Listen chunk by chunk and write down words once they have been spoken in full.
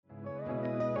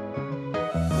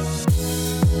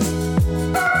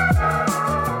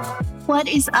What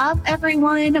is up,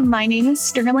 everyone? My name is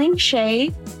Sterling Shea.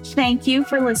 Thank you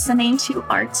for listening to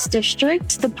Arts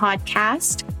District, the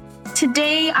podcast.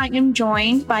 Today, I am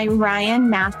joined by Ryan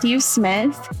Matthew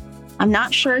Smith. I'm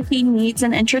not sure if he needs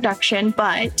an introduction,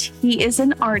 but he is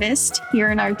an artist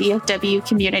here in our DFW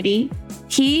community.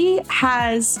 He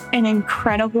has an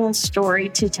incredible story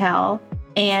to tell,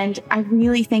 and I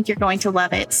really think you're going to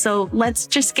love it. So let's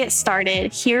just get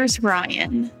started. Here's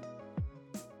Ryan.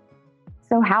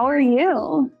 So how are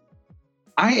you?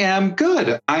 I am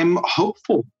good. I'm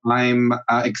hopeful. I'm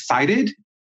excited.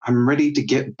 I'm ready to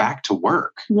get back to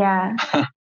work. Yeah,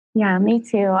 me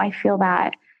too. I feel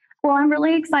that. Well, I'm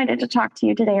really excited to talk to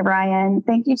you today, Ryan.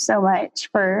 Thank you so much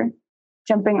for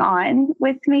jumping on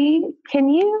with me. Can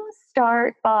you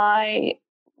start by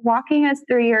walking us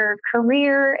through your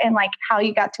career and how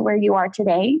you got to where you are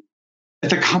today?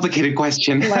 It's a complicated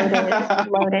question.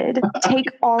 Loaded. Take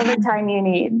all the time you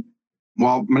need.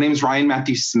 Well, my name is Ryan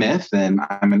Matthew Smith, and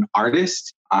I'm an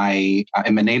artist. I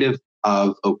am a native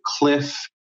of Oak Cliff.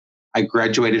 I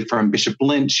graduated from Bishop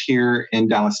Lynch here in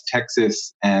Dallas,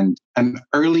 Texas, and an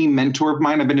early mentor of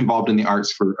mine, I've been involved in the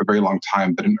arts for a very long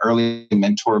time, but an early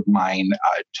mentor of mine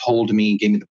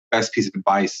gave me the best piece of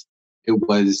advice. It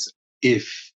was,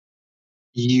 if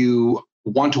you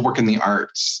want to work in the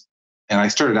arts, and I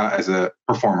started out as a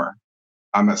performer.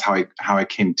 That's how I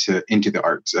came into the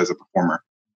arts, as a performer.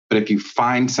 But if you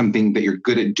find something that you're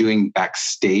good at doing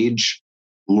backstage,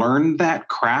 learn that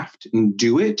craft and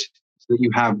do it so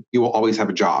that you will always have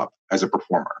a job as a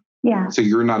performer. Yeah. So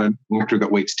you're not an actor that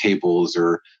waits tables,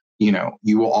 or,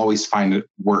 you will always find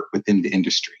work within the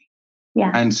industry.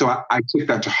 Yeah. And so I took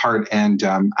that to heart. And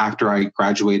after I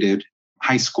graduated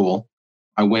high school,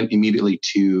 I went immediately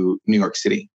to New York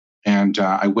City. And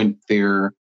I went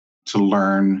there to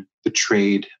learn the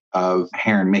trade of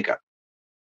hair and makeup.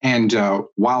 And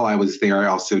while I was there, I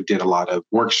also did a lot of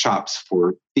workshops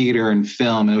for theater and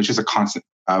film. And it was just a constant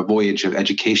voyage of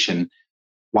education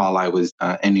while I was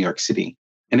in New York City.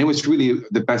 And it was really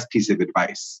the best piece of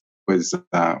advice was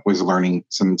learning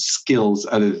some skills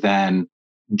other than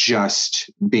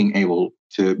just being able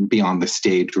to be on the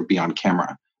stage or be on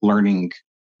camera. Learning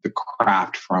the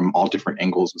craft from all different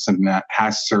angles was something that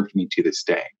has served me to this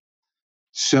day.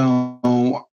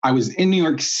 So I was in New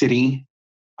York City.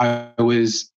 I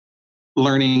was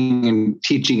learning and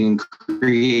teaching and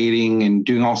creating and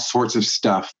doing all sorts of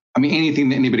stuff. I mean, anything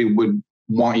that anybody would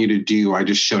want you to do, I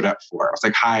just showed up for. I was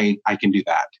like, hi, I can do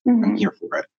that. Mm-hmm. I'm here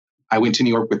for it. I went to New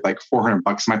York with $400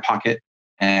 in my pocket,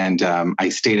 and I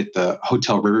stayed at the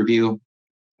Hotel Riverview.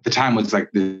 At the time, was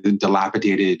the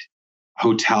dilapidated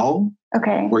hotel,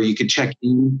 okay, where you could check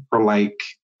in for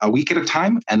a week at a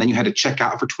time, and then you had to check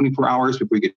out for 24 hours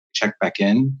before you could check back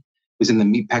in. It was in the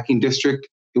Meatpacking District.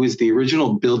 It was the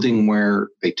original building where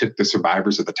they took the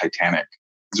survivors of the Titanic.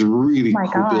 It was a really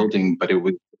cool building, but it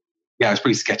was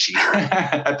pretty sketchy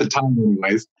at the time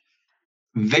anyways.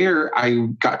 There, I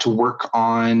got to work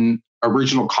on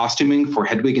original costuming for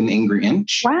Hedwig and the Angry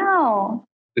Inch. Wow.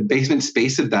 The basement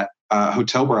space of that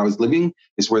hotel where I was living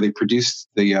is where they produced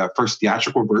the first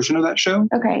theatrical version of that show.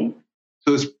 Okay.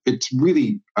 So it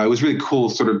was really cool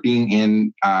sort of being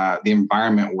in the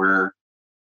environment where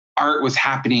art was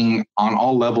happening on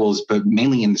all levels, but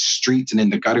mainly in the streets and in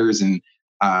the gutters. And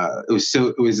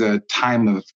it was a time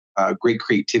of great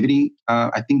creativity.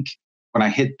 I think when I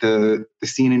hit the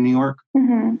scene in New York,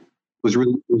 mm-hmm. it was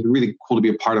really cool to be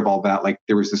a part of all that.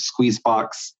 There was the Squeeze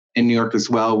Box in New York as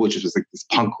well, which was this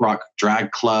punk rock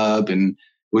drag club. And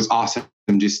it was awesome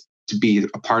just to be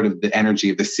a part of the energy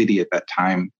of the city at that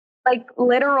time.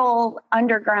 Literal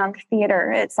underground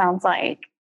theater, it sounds like.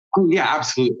 Oh yeah,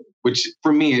 absolutely. Which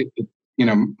for me,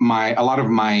 a lot of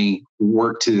my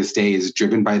work to this day is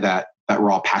driven by that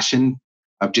raw passion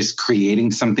of just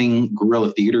creating something,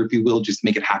 guerrilla theater, if you will, just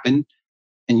make it happen.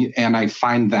 And I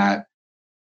find that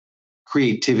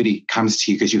creativity comes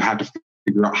to you because you have to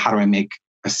figure out, how do I make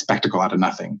a spectacle out of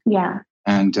nothing? Yeah.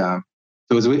 And so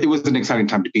it was an exciting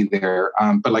time to be there.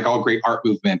 But like all great art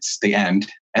movements, they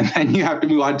end. And then you have to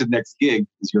move on to the next gig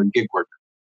because you're a gig worker.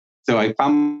 So I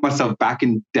found myself back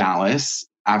in Dallas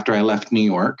after I left New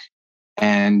York.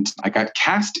 And I got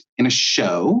cast in a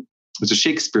show. It was a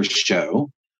Shakespeare show.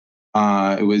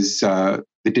 It was a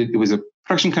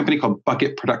production company called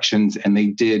Bucket Productions, and they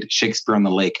did Shakespeare on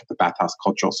the Lake at the Bathhouse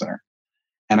Cultural Center.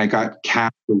 And I got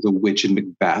cast as a witch in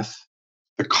Macbeth.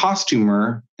 The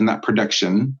costumer in that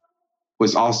production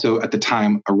was also at the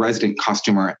time a resident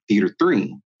costumer at Theater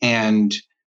 3. And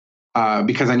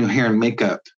because I knew hair and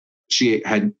makeup, she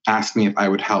had asked me if I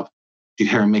would help do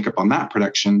hair and makeup on that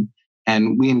production.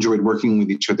 And we enjoyed working with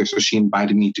each other. So she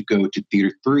invited me to go to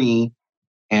Theater 3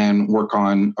 and work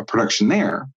on a production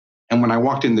there. And when I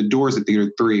walked in the doors at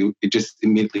Theater 3, it just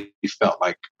immediately felt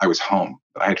like I was home,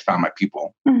 that I had found my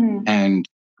people. And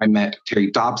I met Terry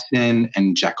Dobson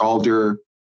and Jack Alder,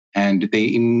 and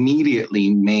they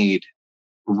immediately made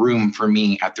room for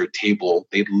me at their table.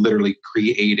 They literally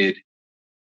created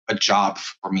a job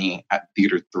for me at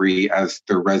Theater 3 as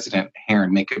their resident hair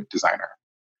and makeup designer.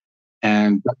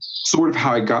 And that's sort of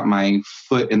how I got my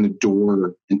foot in the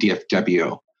door in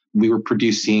DFW. We were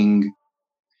producing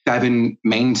 7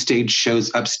 main stage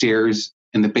shows upstairs.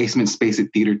 In the basement space at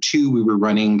Theater 2, we were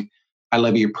running I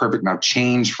Love You, You're Perfect, Now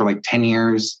Change for like 10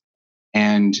 years.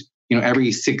 And,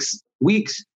 every 6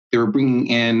 weeks, they were bringing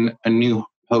in a new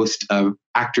host of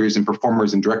actors and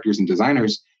performers and directors and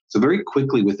designers. So very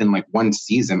quickly, within like one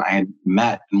season, I had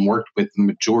met and worked with the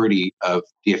majority of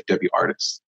DFW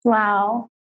artists. Wow.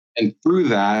 And through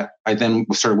that, I then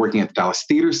started working at the Dallas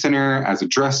Theater Center as a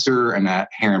dresser and a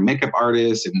hair and makeup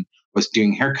artist, and was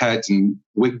doing haircuts and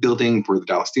wig building for the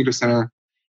Dallas Theater Center.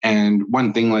 And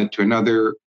one thing led to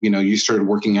another. You started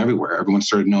working everywhere. Everyone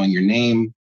started knowing your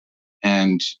name,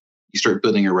 and you start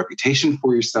building a reputation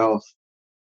for yourself.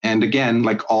 And again,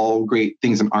 like all great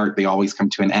things in art, they always come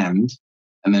to an end.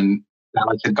 And then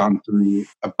Dallas had gone through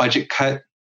a budget cut,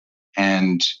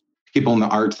 and people in the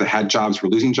arts that had jobs were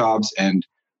losing jobs. And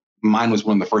mine was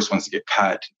one of the first ones to get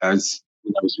cut, as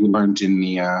we learned in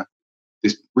the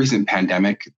this recent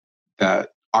pandemic, that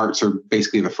arts are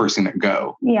basically the first thing that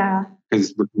go. Yeah.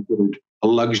 Because we're considered a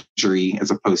luxury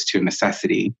as opposed to a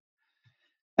necessity.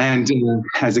 And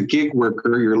as a gig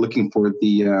worker, you're looking for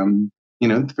the,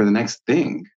 for the next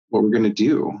thing, what we're going to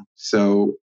do.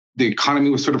 So the economy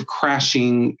was sort of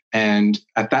crashing. And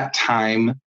at that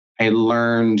time, I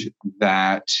learned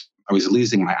that I was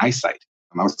losing my eyesight.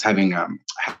 I was having a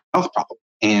health problem.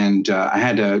 And I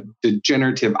had a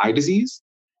degenerative eye disease.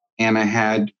 And I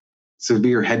had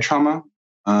severe head trauma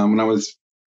when I was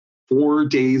 4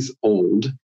 days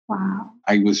old. Wow.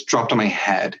 I was dropped on my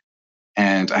head,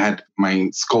 and I had my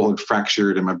skull had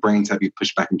fractured and my brains had to be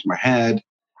pushed back into my head.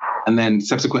 And then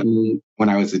subsequently, when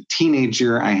I was a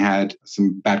teenager, I had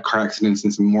some bad car accidents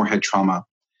and some more head trauma.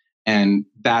 And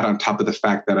that on top of the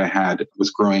fact that I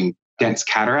was growing dense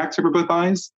cataracts over both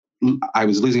eyes, I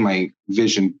was losing my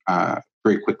vision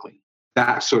very quickly.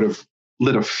 That sort of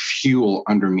lit a fuel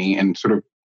under me and sort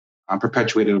of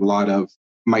perpetuated a lot of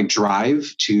my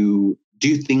drive to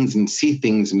do things and see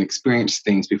things and experience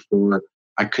things before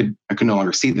I could no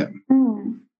longer see them.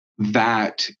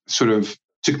 That sort of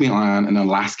took me on an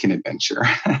Alaskan adventure.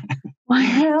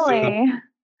 Really?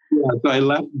 So I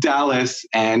left Dallas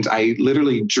and I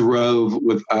literally drove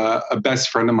with a best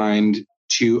friend of mine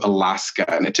to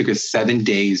Alaska. And it took us 7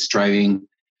 days driving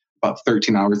about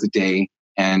 13 hours a day.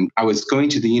 And I was going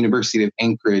to the University of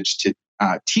Anchorage to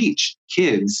teach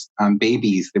kids,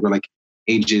 babies. They were like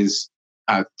ages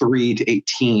 3 to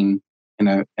 18 in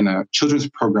a children's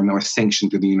program that was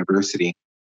sanctioned through the university.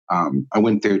 I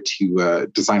went there to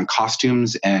design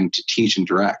costumes and to teach and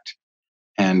direct.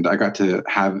 And I got to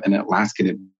have an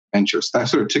Alaskan adventure. So that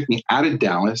sort of took me out of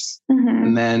Dallas.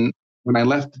 And then when I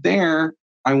left there,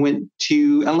 I went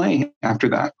to LA after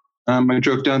that. I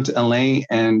drove down to LA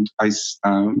and I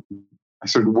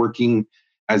started working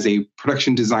as a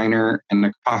production designer and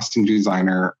a costume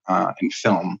designer in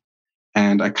film.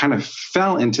 And I kind of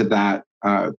fell into that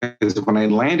because when I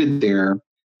landed there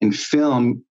in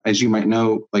film, as you might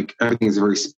know, like everything is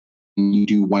very, you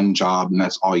do one job and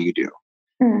that's all you do.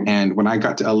 And when I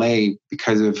got to LA,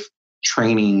 because of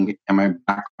training and my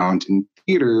background in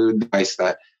theater, the advice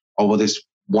that, this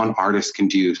one artist can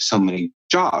do so many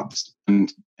jobs.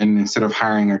 And instead of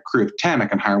hiring a crew of 10, I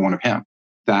can hire one of him.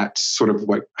 That's sort of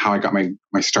how I got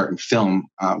my start in film,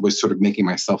 was sort of making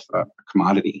myself a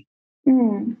commodity.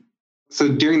 So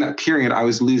during that period, I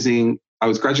was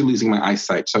gradually losing my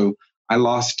eyesight. So I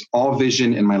lost all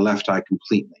vision in my left eye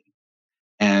completely.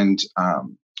 And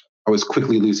I was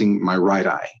quickly losing my right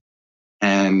eye.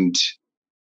 And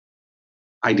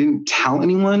I didn't tell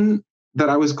anyone that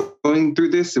I was going through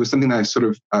this. It was something that I sort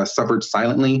of suffered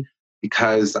silently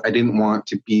because I didn't want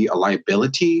to be a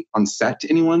liability on set to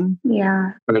anyone.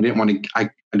 Yeah. But I didn't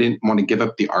want to give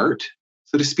up the art,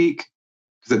 so to speak.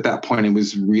 Because at that point, it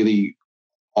was really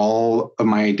all of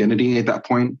my identity at that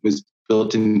point was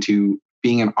built into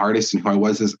being an artist and who I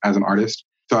was as an artist.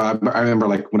 So I remember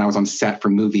like when I was on set for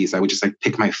movies, I would just like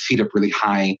pick my feet up really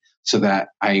high so that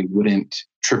I wouldn't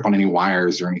trip on any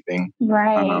wires or anything.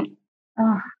 Right.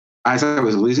 As I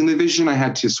was losing the vision, I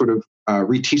had to sort of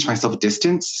reteach myself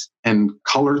distance and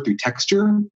color through texture.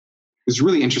 It was a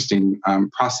really interesting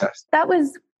process. That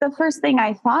was the first thing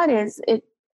I thought is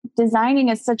designing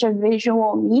is such a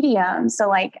visual medium. So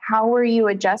like, how were you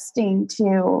adjusting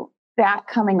to that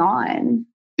coming on?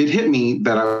 It hit me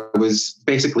that I was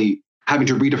basically having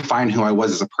to redefine who I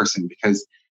was as a person, because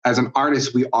as an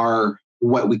artist, we are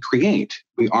what we create.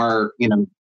 We are,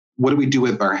 what do we do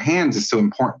with our hands is so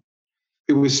important.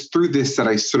 It was through this that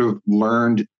I sort of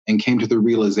learned and came to the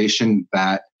realization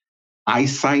that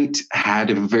eyesight had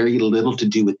very little to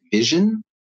do with vision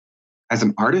as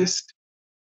an artist.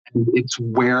 And it's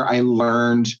where I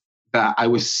learned that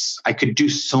I could do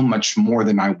so much more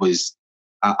than I was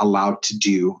allowed to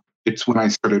do. It's when I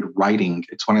started writing.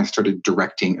 It's when I started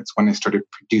directing. It's when I started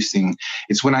producing.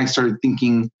 It's when I started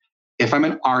thinking, if I'm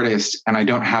an artist and I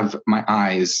don't have my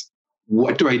eyes,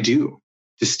 what do I do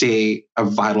to stay a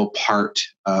vital part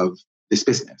of this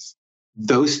business?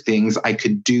 Those things I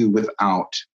could do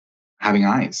without having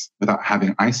eyes, without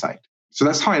having eyesight. So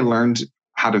that's how I learned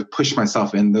how to push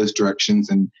myself in those directions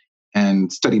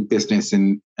and study business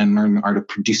and learn the art of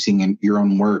producing your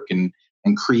own work and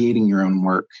creating your own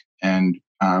work and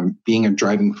being a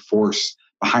driving force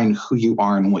behind who you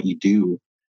are and what you do,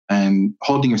 and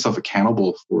holding yourself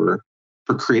accountable for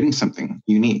creating something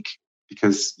unique,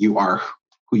 because you are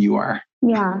who you are.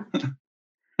 Yeah.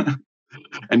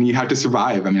 And you have to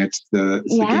survive. I mean, it's the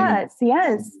yes.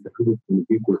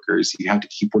 Gig workers. You have to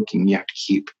keep working. You have to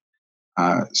keep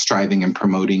striving and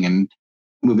promoting and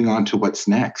moving on to what's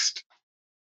next.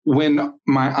 When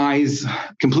my eyes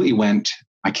completely went,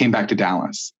 I came back to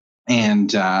Dallas, and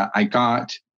the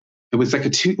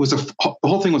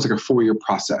whole thing was like a 4-year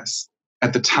process.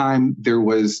 At the time, there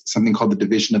was something called the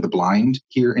Division of the Blind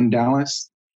here in Dallas,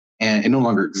 and it no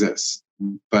longer exists.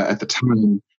 But at the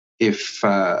time, if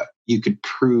you could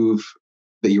prove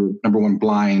that you were, number one,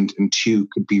 blind, and 2,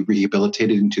 could be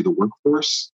rehabilitated into the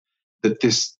workforce, that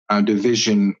this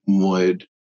division would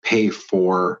pay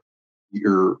for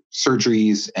your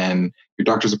surgeries and your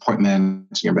doctor's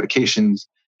appointments, your medications.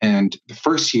 And the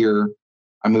first year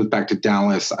I moved back to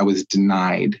Dallas, I was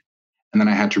denied. And then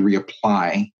I had to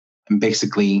reapply. And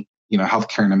basically,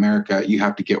 healthcare in America, you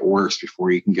have to get worse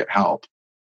before you can get help.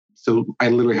 So I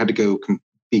literally had to go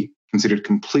be considered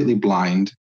completely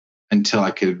blind until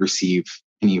I could receive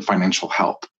any financial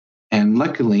help. And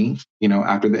luckily,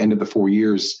 after the end of the 4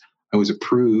 years, I was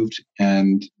approved,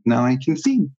 and now I can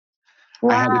see.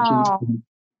 Wow.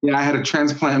 I had a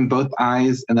transplant in both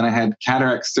eyes, and then I had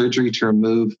cataract surgery to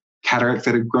remove cataracts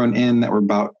that had grown in that were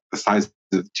about the size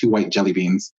of 2 white jelly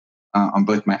beans on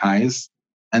both my eyes.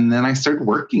 And then I started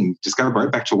working, just got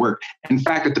right back to work. In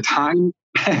fact, at the time,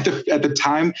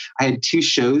 I had 2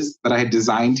 shows that I had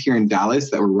designed here in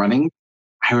Dallas that were running.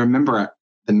 I remember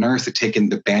the nurse had taken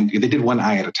the bandage. They did one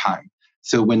eye at a time.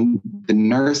 So when the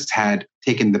nurse had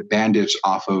taken the bandage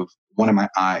off of one of my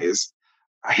eyes,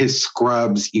 his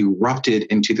scrubs erupted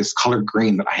into this color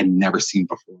green that I had never seen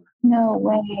before. No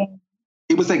way.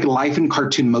 It was like life in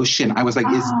cartoon motion. I was like,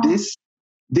 is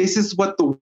this is what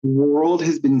the world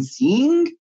has been seeing?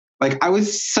 Like, I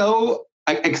was so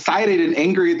excited and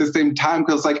angry at the same time,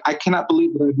 because like, I cannot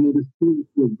believe that I've never seen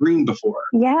green before.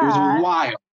 Yeah. It was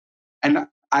wild. And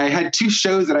I had 2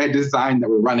 shows that I had designed that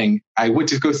were running. I went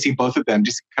to go see both of them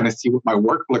just to kind of see what my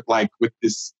work looked like with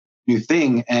this new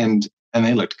thing. And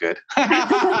they looked good.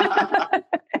 That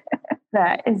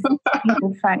is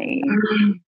even funny.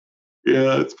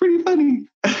 Yeah, it's pretty funny.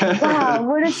 Wow,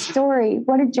 what a story.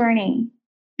 What a journey.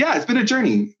 Yeah, it's been a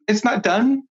journey. It's not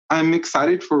done. I'm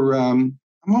excited for, I'm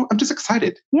just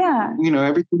excited. Yeah.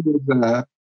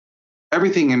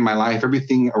 Everything in my life,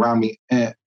 everything around me,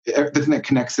 everything that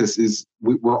connects us is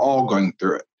we're all going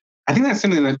through it. I think that's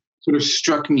something that sort of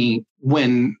struck me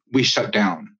when we shut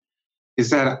down, is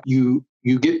that you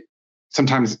get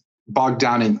sometimes bogged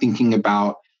down in thinking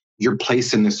about your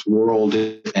place in this world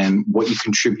and what you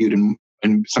contribute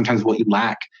and sometimes what you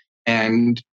lack.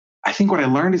 And I think what I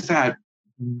learned is that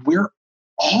we're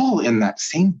all in that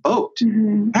same boat,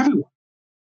 everyone.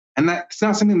 And that's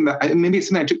not something that, maybe it's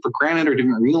something I took for granted or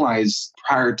didn't realize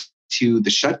prior to the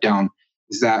shutdown,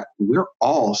 is that we're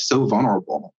all so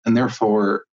vulnerable and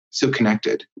therefore so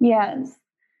connected. Yes.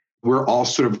 We're all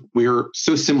we're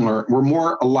so similar. We're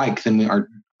more alike than we are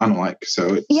unlike.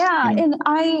 So it's, and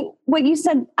what you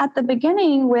said at the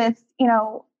beginning with,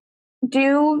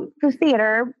 do the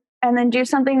theater and then do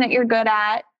something that you're good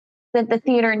at that the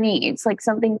theater needs, like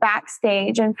something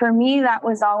backstage. And for me, that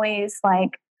was always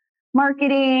like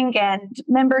marketing and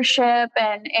membership.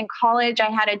 And in college, I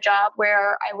had a job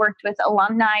where I worked with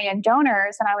alumni and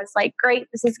donors. And I was like, great,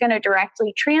 this is going to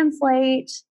directly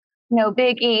translate, no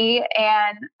biggie.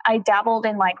 And I dabbled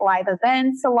in like live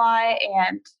events a lot.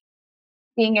 And,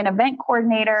 being an event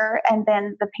coordinator, and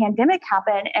then the pandemic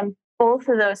happened and both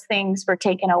of those things were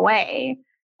taken away.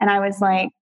 And I was like,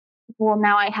 well,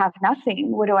 now I have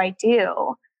nothing. What do I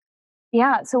do?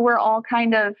 Yeah. So we're all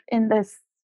kind of in this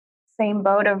same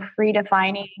boat of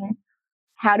redefining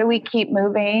how do we keep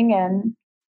moving. And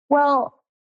well,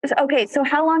 okay. So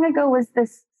how long ago was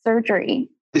this surgery?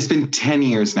 It's been 10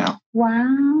 years now.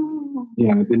 Wow.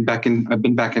 Yeah, I've been back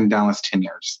in Dallas 10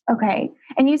 years. Okay.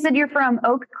 And you said you're from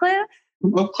Oak Cliff?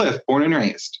 Oak Cliff, born and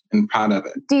raised, and proud of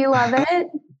it. Do you love it?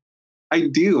 I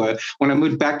do. When I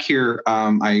moved back here,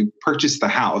 I purchased the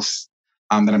house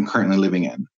that I'm currently living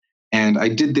in. And I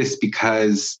did this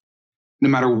because no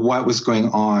matter what was going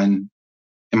on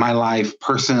in my life,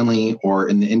 personally or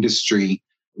in the industry,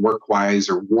 work-wise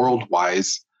or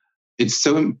world-wise, it's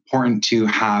so important to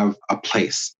have a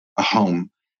place, a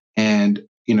home, and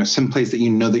some place that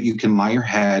that you can lie your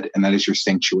head, and that is your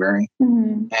sanctuary.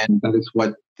 Mm-hmm. And that is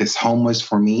what this home was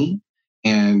for me.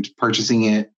 And purchasing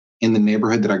it in the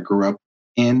neighborhood that I grew up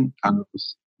in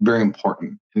was very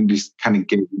important, and just kind of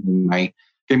gave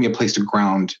me a place to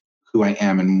ground who I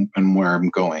am and where I'm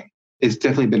going. It's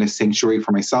definitely been a sanctuary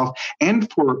for myself, and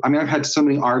I've had so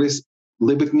many artists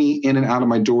live with me in and out of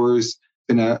my doors.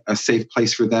 Been a safe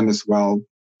place for them as well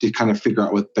to kind of figure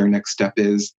out what their next step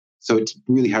is. So it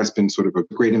really has been sort of a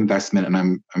great investment, and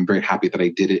I'm very happy that I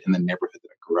did it in the neighborhood that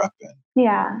I grew up in.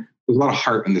 Yeah. There's a lot of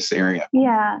heart in this area.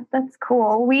 Yeah, that's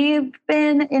cool. We've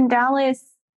been in Dallas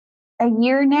a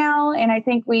year now, and I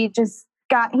think we just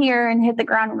got here and hit the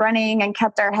ground running and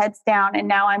kept our heads down. And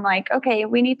now I'm like, okay,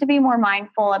 we need to be more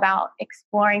mindful about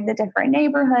exploring the different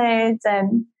neighborhoods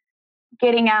and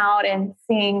getting out and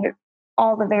seeing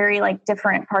all the very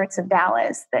different parts of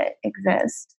Dallas that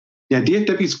exist. Yeah,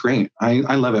 DFW is great.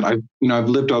 I love it. I've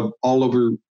lived all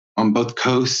over on both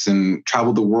coasts and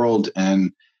traveled the world,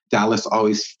 and Dallas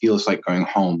always feels like going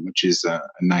home, which is a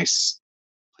nice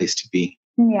place to be.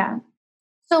 Yeah.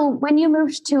 So when you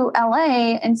moved to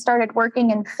LA and started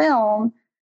working in film,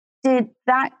 did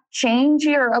that change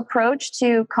your approach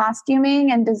to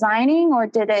costuming and designing, or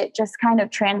did it just kind of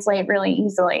translate really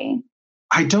easily?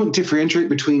 I don't differentiate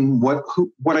between what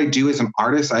I do as an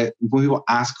artist. When people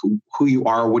ask who you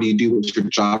are, what do you do, what's your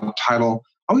job title,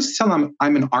 I always tell them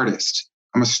I'm an artist.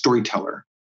 I'm a storyteller.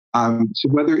 So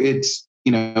whether it's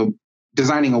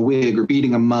designing a wig or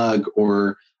beating a mug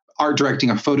or art directing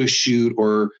a photo shoot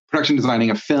or production designing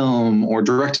a film or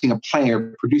directing a play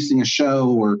or producing a show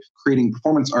or creating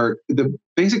performance art, the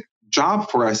basic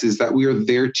job for us is that we are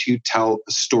there to tell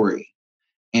a story.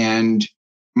 And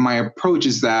my approach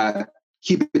is that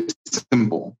keep it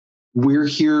simple. We're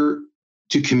here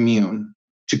to commune,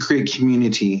 to create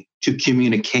community, to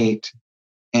communicate.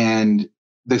 And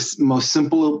the most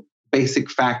simple, basic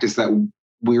fact is that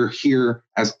we're here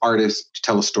as artists to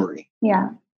tell a story. Yeah.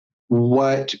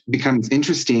 What becomes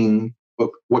interesting,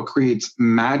 what creates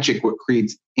magic, what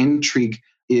creates intrigue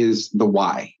is the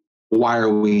why. Why are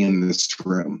we in this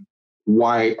room?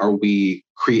 Why are we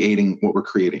creating what we're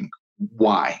creating?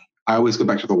 Why? I always go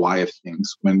back to the why of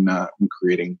things when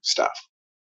creating stuff.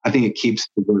 I think it keeps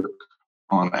the work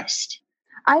honest.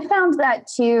 I found that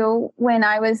too when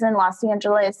I was in Los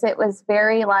Angeles. It was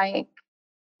very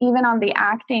even on the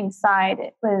acting side,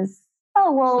 it was,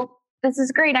 oh, well, this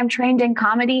is great. I'm trained in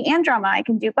comedy and drama. I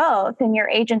can do both. And your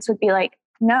agents would be like,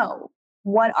 no,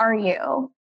 what are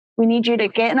you? We need you to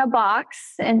get in a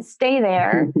box and stay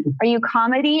there. Are you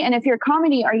comedy? And if you're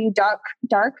comedy, are you dark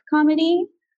comedy?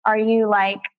 Are you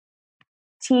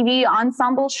TV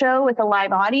ensemble show with a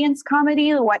live audience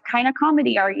comedy? What kind of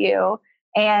comedy are you?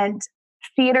 And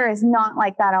theater is not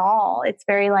like that at all. It's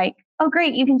very oh,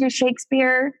 great, you can do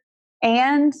Shakespeare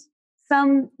and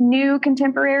some new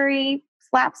contemporary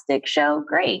slapstick show.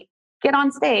 Great, get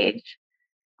on stage.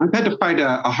 I've had to fight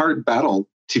a hard battle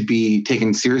to be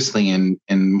taken seriously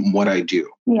in what I do.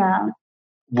 Yeah.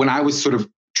 When I was sort of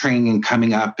training and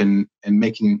coming up and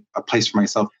making a place for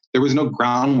myself, there was no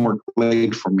groundwork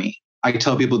laid for me. I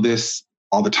tell people this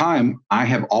all the time. I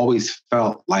have always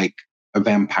felt like a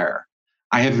vampire.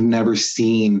 I have never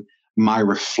seen my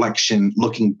reflection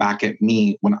looking back at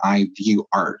me when I view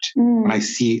art, when I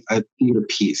see a theater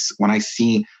piece, when I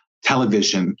see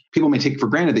television. People may take for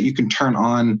granted that you can turn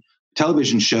on a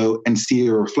television show and see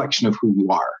a reflection of who you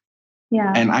are.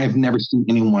 Yeah. And I have never seen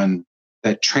anyone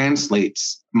that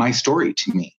translates my story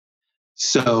to me.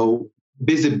 So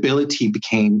visibility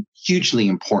became hugely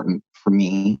important for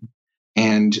me.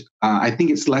 And I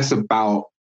think it's less about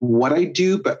what I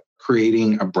do, but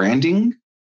creating a branding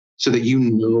so that you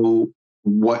know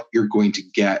what you're going to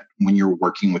get when you're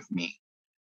working with me.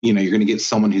 you're going to get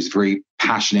someone who's very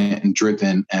passionate and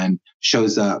driven and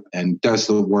shows up and does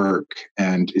the work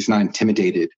and is not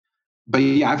intimidated. But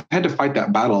yeah, I've had to fight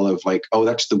that battle of like, oh,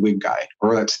 that's the wig guy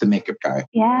or that's the makeup guy.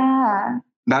 Yeah.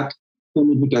 That's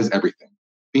someone who does everything.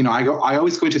 I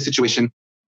always go into a situation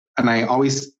and I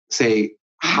always say,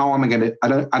 how am I going to, I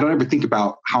don't ever think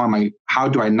about how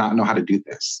do I not know how to do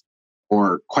this?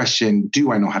 Or question,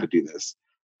 do I know how to do this?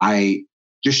 I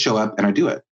just show up and I do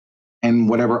it. And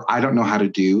whatever I don't know how to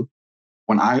do,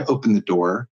 when I open the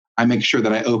door, I make sure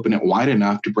that I open it wide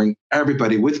enough to bring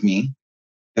everybody with me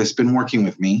that's been working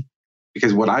with me,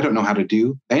 because what I don't know how to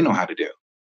do, they know how to do.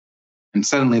 And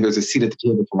suddenly there's a seat at the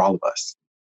table for all of us.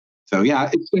 So yeah,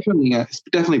 it's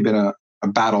definitely been a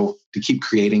battle to keep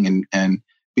creating and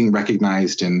being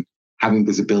recognized and having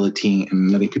visibility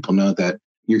and letting people know that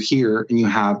you're here and you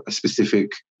have a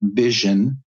specific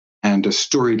vision and a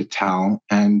story to tell,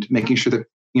 and making sure that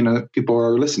people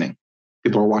are listening,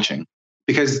 people are watching,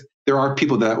 because there are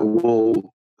people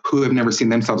who have never seen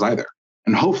themselves either,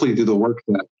 and hopefully through the work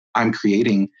that I'm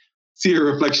creating, see a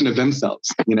reflection of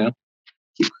themselves.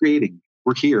 Keep creating.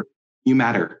 We're here. You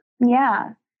matter. Yeah.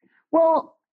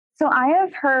 Well, so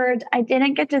I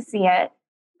didn't get to see it,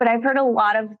 but I've heard a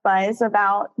lot of buzz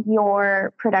about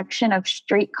your production of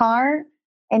Streetcar.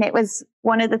 And it was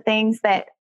one of the things that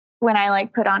when I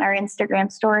put on our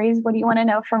Instagram stories, what do you want to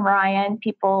know from Ryan?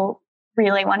 People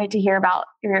really wanted to hear about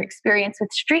your experience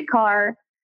with Streetcar.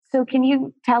 So can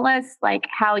you tell us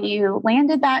how you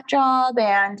landed that job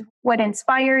and what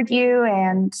inspired you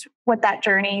and what that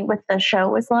journey with the show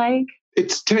was like?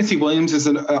 It's Tennessee Williams is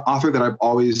an author that I've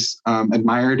always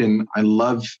admired, and I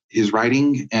love his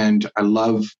writing, and I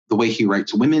love the way he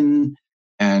writes women,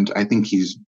 and I think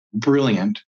he's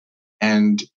brilliant.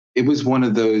 And it was one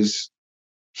of those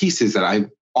pieces that I've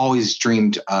always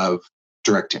dreamed of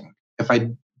directing. If I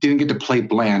didn't get to play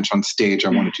Blanche on stage, I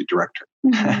wanted to direct her.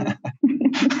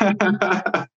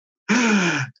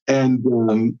 And,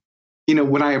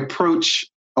 when I approach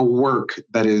a work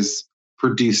that is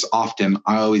produced often,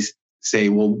 I always say,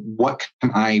 well, what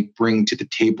can I bring to the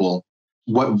table?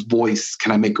 What voice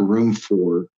can I make a room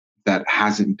for that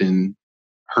hasn't been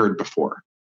heard before?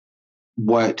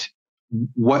 What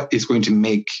is going to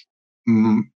make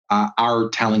our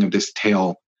telling of this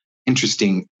tale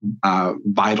interesting,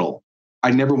 vital? I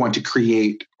never want to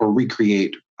create or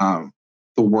recreate the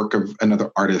work of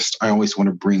another artist. I always want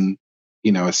to bring,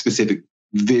 a specific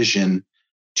vision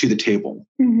to the table.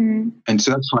 Mm-hmm. And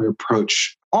so that's how I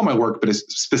approach all my work, but it's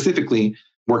specifically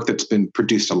work that's been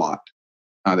produced a lot,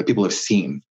 that people have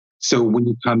seen. So when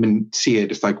you come and see it,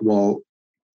 it's like, well,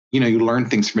 you learn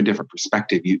things from a different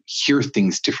perspective. You hear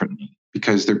things differently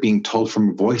because they're being told from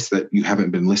a voice that you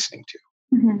haven't been listening to.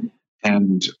 Mm-hmm.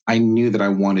 And I knew that I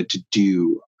wanted to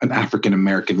do an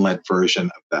African-American led version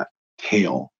of that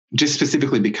tale, just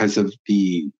specifically because of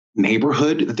the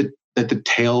neighborhood that the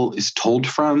tale is told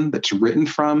from, that's written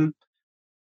from.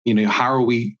 How are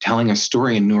we telling a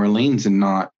story in New Orleans and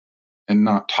not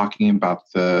talking about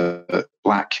the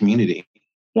Black community?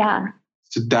 Yeah.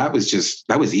 So that was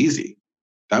easy.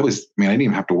 I didn't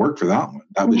even have to work for that one.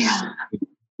 That was,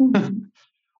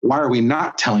 why are we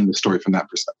not telling the story from that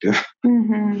perspective?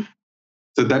 Mm-hmm.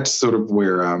 So that's sort of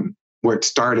where it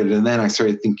started. And then I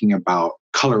started thinking about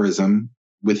colorism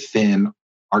within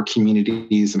our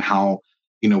communities and how,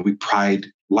 we pride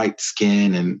light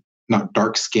skin and not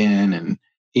dark skin. And,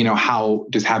 how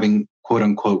does having quote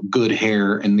unquote good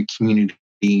hair in the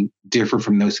community differ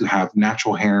from those who have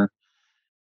natural hair?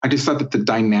 I just thought that the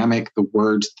dynamic, the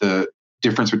words, the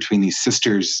difference between these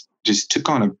sisters just took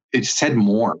on it said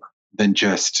more than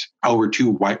just, oh, we're two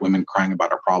white women crying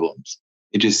about our problems.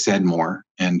 It just said more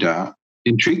and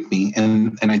intrigued me.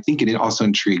 And I think it also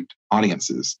intrigued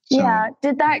audiences. So, yeah.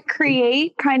 Did that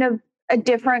create kind of a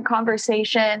different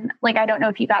conversation? I don't know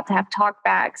if you got to have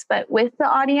talkbacks, but with the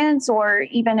audience or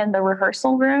even in the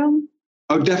rehearsal room?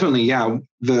 Oh, definitely. Yeah.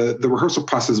 The rehearsal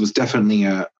process was definitely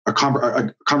a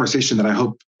conversation that I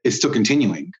hope is still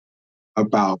continuing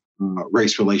about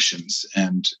race relations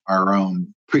and our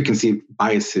own preconceived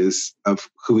biases of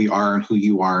who we are and who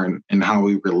you are and how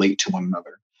we relate to one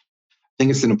another. I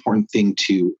think it's an important thing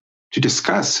to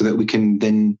discuss so that we can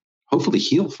then hopefully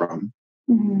heal from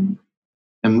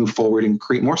and move forward and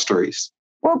create more stories.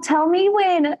 Well, tell me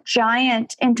when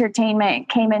Giant Entertainment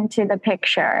came into the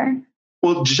picture.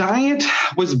 Well, Giant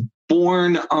was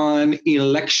born on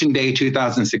Election Day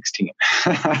 2016.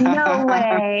 No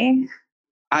way.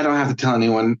 I don't have to tell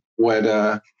anyone what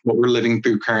we're living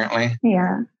through currently.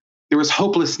 Yeah. There was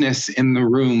hopelessness in the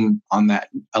room on that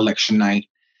election night.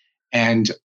 And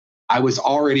I was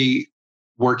already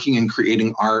working and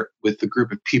creating art with a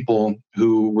group of people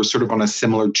who were sort of on a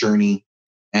similar journey.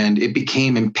 And it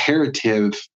became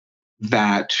imperative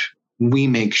that we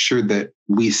make sure that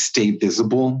we stay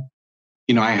visible.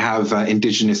 I have an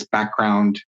Indigenous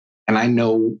background, and I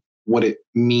know what it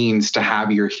means to have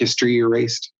your history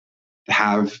erased, to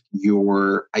have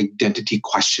your identity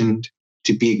questioned,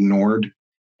 to be ignored.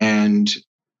 And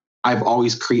I've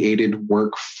always created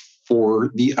work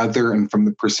for the other and from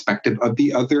the perspective of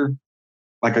the other.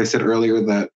 Like I said earlier,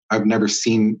 that I've never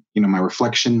seen, my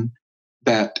reflection,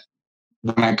 that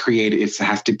when I create it, it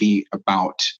has to be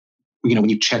about, when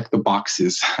you check the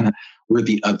boxes, we're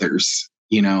the others,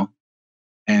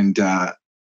 and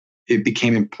it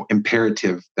became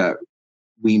imperative that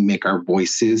we make our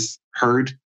voices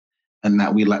heard and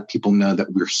that we let people know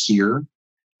that we're here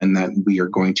and that we are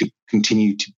going to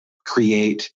continue to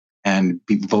create and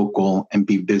be vocal and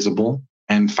be visible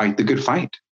and fight the good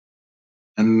fight.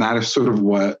 And that is sort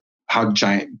of how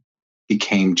Giant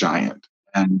became Giant.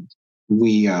 And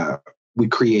we have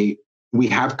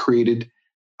created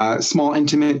small,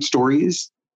 intimate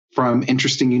stories from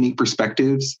interesting, unique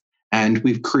perspectives. And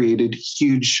we've created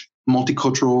huge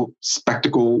multicultural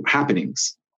spectacle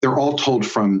happenings. They're all told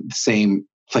from the same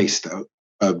place, though,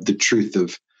 of the truth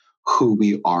of who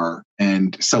we are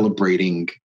and celebrating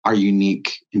our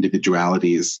unique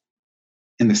individualities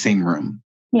in the same room.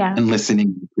 Yeah. And listening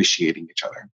and appreciating each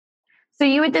other. So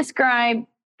you would describe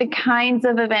the kinds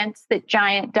of events that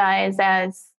Giant does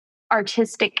as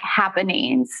artistic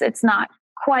happenings. It's not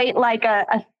quite like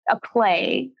a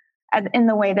play in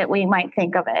the way that we might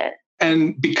think of it.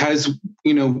 And because,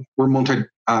 we're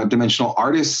multi-dimensional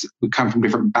artists, we come from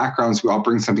different backgrounds, we all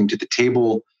bring something to the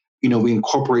table. We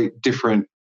incorporate different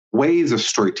ways of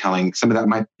storytelling. Some of that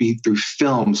might be through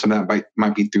film, some of that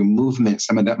might be through movement,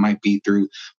 some of that might be through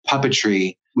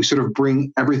puppetry. We sort of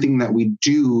bring everything that we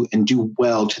do and do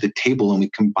well to the table, and we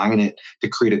combine it to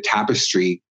create a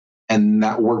tapestry. And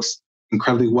that works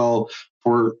incredibly well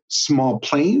for small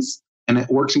plays, and it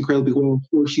works incredibly well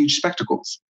for huge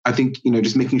spectacles. I think,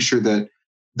 just making sure that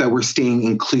we're staying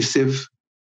inclusive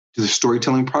to the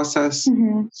storytelling process,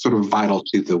 sort of vital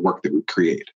to the work that we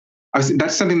create.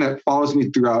 That's something that follows me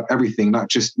throughout everything, not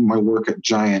just my work at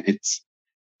Giant.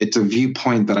 It's a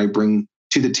viewpoint that I bring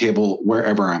to the table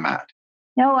wherever I'm at.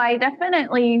 No, I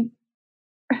definitely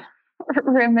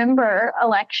remember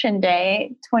Election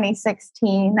Day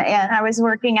 2016, and I was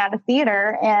working at a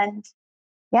theater, and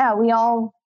we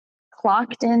all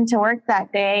clocked into work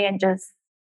that day and just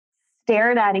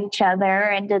stared at each other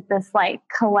and did this like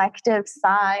collective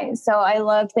sigh. So I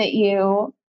love that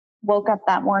you woke up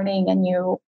that morning and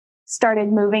you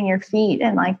started moving your feet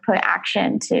and like put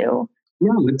action to. Yeah,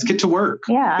 let's get to work.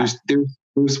 Yeah.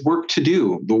 There's work to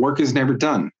do. The work is never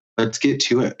done. Let's get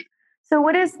to it. So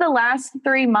what has the last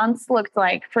 3 months looked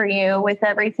like for you with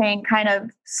everything kind of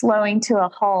slowing to a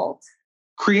halt?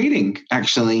 Creating,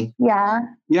 actually. Yeah.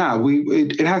 Yeah,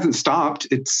 it hasn't stopped.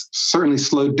 It's certainly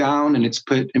slowed down and it's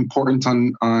put importance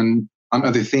on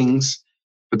other things,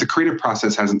 but the creative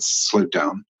process hasn't slowed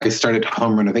down. I started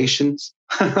home renovations.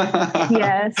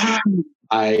 Yes.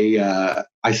 I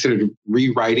started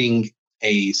rewriting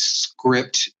a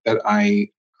script that I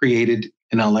created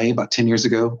in LA about 10 years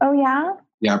ago. Oh, yeah?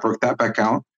 Yeah, I broke that back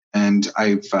out. And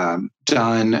I've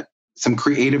done some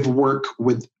creative work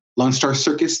with Lone Star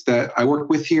Circus that I work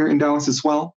with here in Dallas as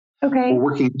well. Okay. We're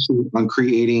working on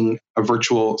creating a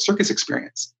virtual circus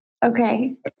experience.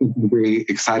 Okay. I think it's very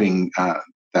exciting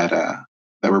that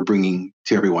we're bringing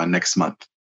to everyone next month.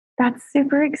 That's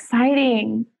super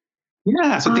exciting.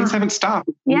 Yeah, so things haven't stopped.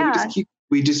 Yeah.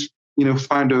 We just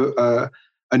find a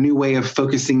new way of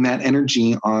focusing that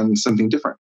energy on something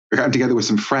different. We've gotten together with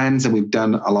some friends and we've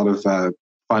done a lot of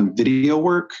fun video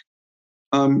work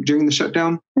during the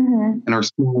shutdown. In our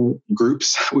small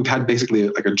groups. We've had basically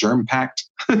like a germ pact.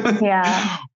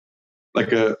 Yeah.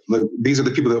 These are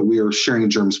the people that we are sharing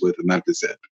germs with, and that is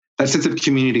it. That sense of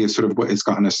community is sort of what has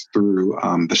gotten us through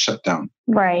the shutdown.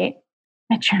 Right.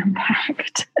 A germ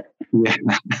pact. Yeah.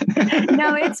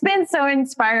 No, it's been so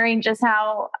inspiring just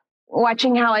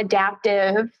watching how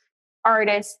adaptive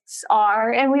artists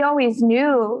are. And we always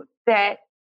knew that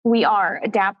we are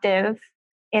adaptive,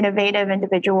 innovative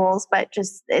individuals, but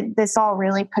this all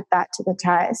really put that to the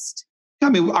test. Yeah,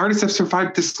 I mean, artists have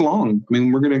survived this long. I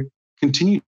mean, we're going to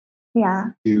continue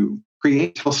to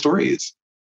create, tell stories.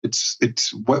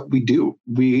 It's what we do.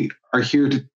 We are here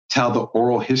to tell the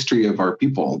oral history of our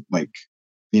people.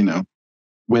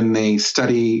 When they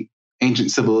study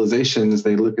ancient civilizations,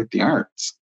 they look at the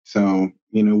arts. So,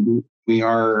 we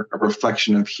are a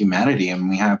reflection of humanity, and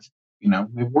we have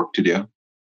work to do.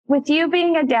 With you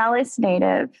being a Dallas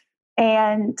native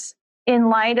and in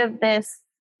light of this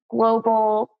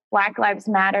global Black Lives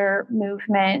Matter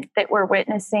movement that we're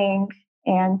witnessing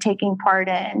and taking part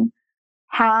in,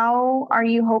 how are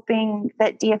you hoping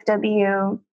that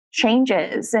DFW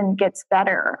changes and gets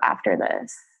better after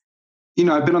this?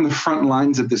 I've been on the front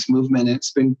lines of this movement, and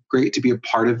it's been great to be a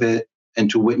part of it and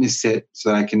to witness it so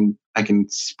that I can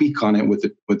speak on it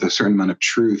with a certain amount of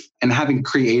truth. And having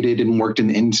created and worked in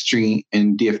the industry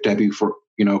in DFW for,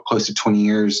 close to 20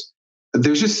 years,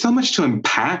 there's just so much to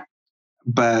unpack.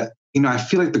 But, I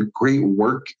feel like the great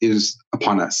work is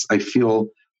upon us. I feel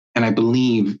and I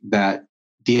believe that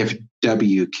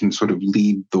DFW can sort of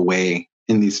lead the way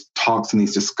in these talks and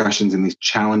these discussions and these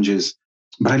challenges.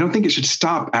 But I don't think it should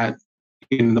stop at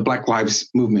the Black Lives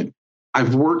Movement.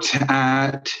 I've worked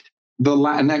at the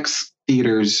Latinx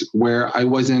theaters where I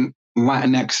wasn't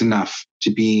Latinx enough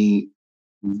to be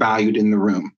valued in the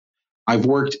room. I've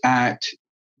worked at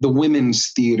the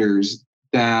women's theaters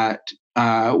that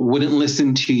wouldn't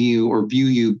listen to you or view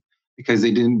you because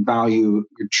they didn't value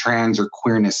your trans or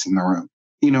queerness in the room.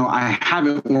 I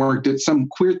haven't worked at some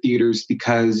queer theaters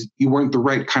because you weren't the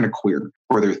right kind of queer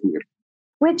for their theater.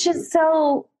 Which is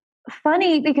so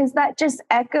funny because that just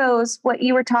echoes what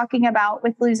you were talking about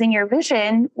with losing your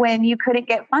vision when you couldn't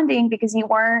get funding because you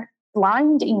weren't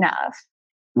blind enough.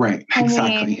 Right,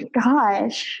 exactly. I mean,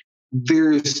 gosh.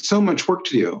 There's so much work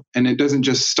to do, and it doesn't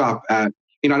just stop at,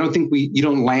 I don't think you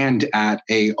don't land at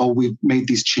we've made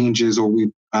these changes, or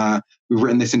we've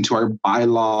written this into our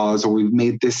bylaws, or we've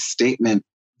made this statement.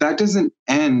 That doesn't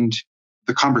end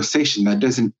the conversation. That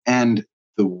doesn't end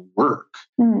the work.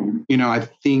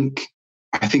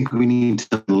 I think we need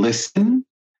to listen.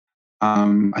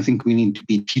 I think we need to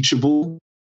be teachable.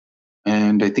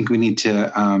 And I think we need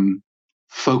to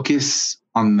focus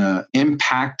on the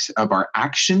impact of our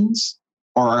actions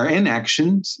or our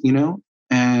inactions,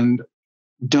 and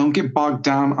don't get bogged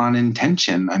down on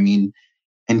intention. I mean,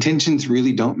 intentions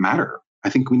really don't matter. I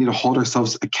think we need to hold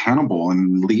ourselves accountable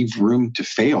and leave room to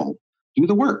fail. Do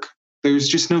the work.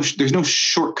 There's no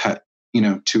shortcut,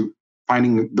 to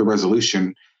finding the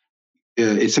resolution.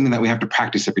 It's something that we have to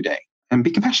practice every day and be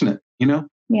compassionate,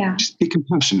 Yeah. Just be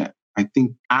compassionate. I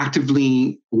think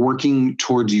actively working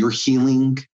towards your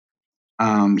healing,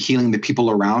 healing the people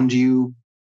around you,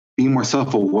 being more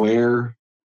self-aware,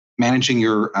 managing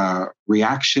your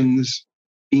reactions,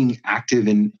 being active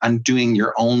in undoing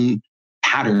your own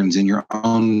patterns and your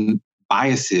own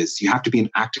biases. You have to be an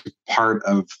active part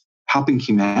of helping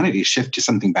humanity shift to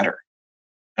something better.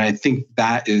 And I think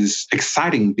that is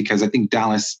exciting because I think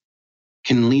Dallas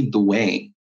can lead the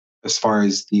way as far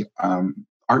as the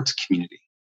arts community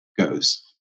goes.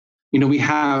 We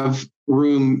have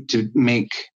room to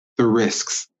make the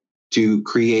risks, to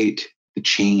create the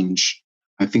change.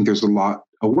 I think there's a lot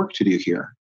of work to do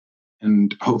here.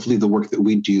 And hopefully the work that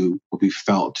we do will be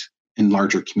felt in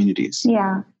larger communities.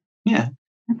 Yeah. Yeah.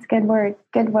 That's a good word.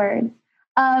 Good word.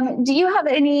 Do you have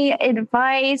any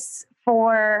advice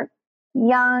for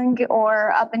young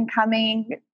or up and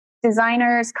coming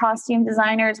designers, costume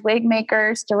designers, wig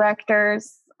makers,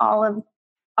 directors, all of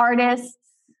artists?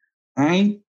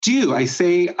 I do. I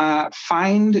say,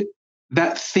 find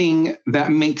that thing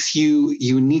that makes you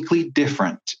uniquely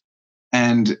different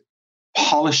and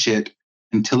polish it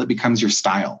until it becomes your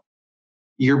style.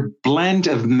 Your blend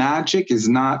of magic is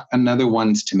not another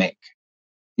one's to make.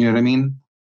 You know what I mean?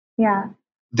 Yeah.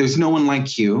 There's no one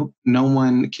like you. No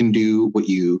one can do what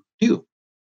you do.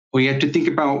 We have to think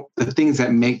about the things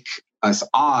that make us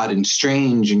odd and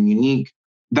strange and unique.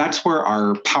 That's where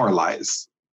our power lies.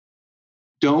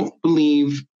 Don't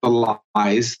believe the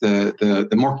lies, the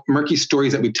more murky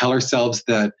stories that we tell ourselves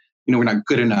that, we're not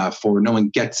good enough or no one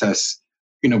gets us.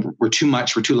 We're too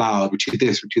much, we're too loud, we're too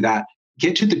this, we're too that.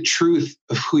 Get to the truth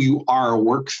of who you are.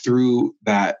 Work through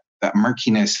that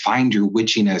murkiness. Find your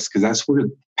witchiness, because that's where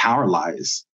power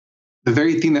lies. The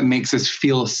very thing that makes us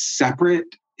feel separate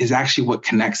is actually what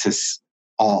connects us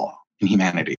all in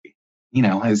humanity.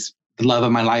 As the love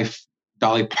of my life,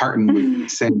 Dolly Parton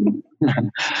would say,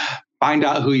 find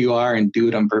out who you are and do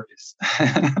it on purpose.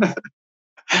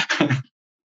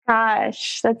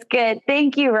 Gosh, that's good.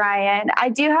 Thank you, Ryan. I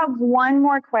do have one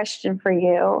more question for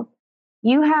you.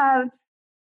 You have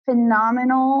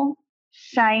phenomenal,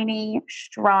 shiny,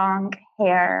 strong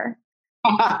hair.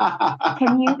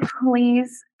 Can you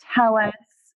please tell us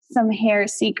some hair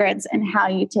secrets and how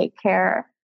you take care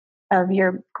of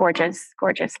your gorgeous,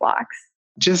 gorgeous locks?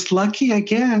 Just lucky, I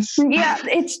guess. Yeah,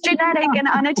 it's genetic and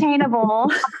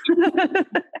unattainable.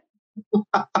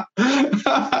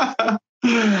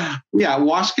 Yeah,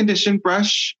 wash, condition,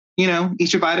 brush,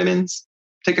 eat your vitamins,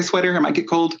 take a sweater, it might get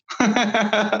cold.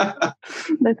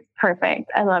 That's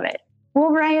perfect. I love it.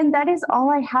 Well, Ryan, that is all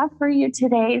I have for you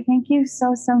today. Thank you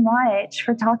so much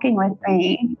for talking with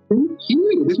me. Thank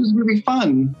you. This was really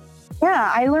fun. Yeah,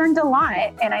 I learned a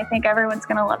lot, and I think everyone's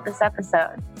going to love this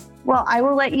episode. Well, I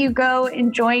will let you go.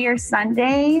 Enjoy your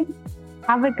Sunday.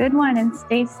 Have a good one and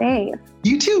stay safe.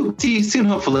 You too. See you soon,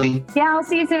 hopefully. Yeah, I'll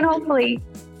see you soon, hopefully.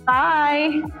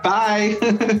 Bye. Bye.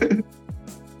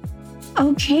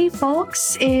 Okay,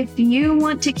 folks, if you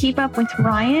want to keep up with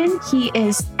Ryan, he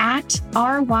is at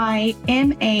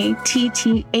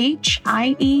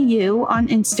RYMATTHIEU on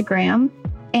Instagram.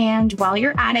 And while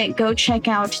you're at it, go check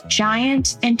out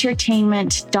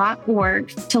giantentertainment.org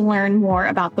to learn more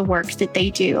about the work that they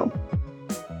do.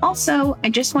 Also, I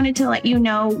just wanted to let you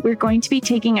know we're going to be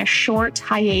taking a short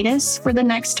hiatus for the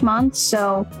next month,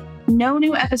 so no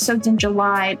new episodes in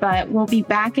July, but we'll be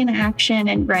back in action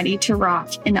and ready to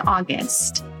rock in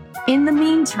August. In the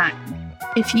meantime,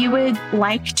 if you would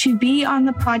like to be on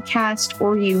the podcast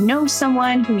or you know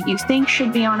someone who you think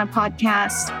should be on a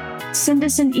podcast, send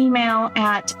us an email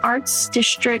at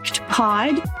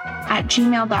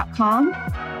artsdistrictpod@gmail.com.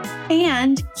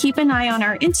 And keep an eye on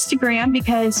our Instagram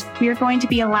because we're going to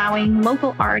be allowing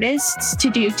local artists to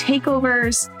do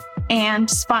takeovers and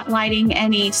spotlighting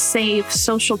any safe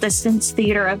social distance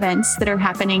theater events that are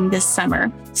happening this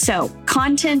summer. So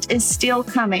content is still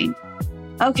coming.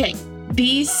 Okay,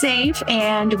 be safe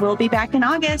and we'll be back in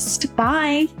August.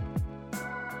 Bye.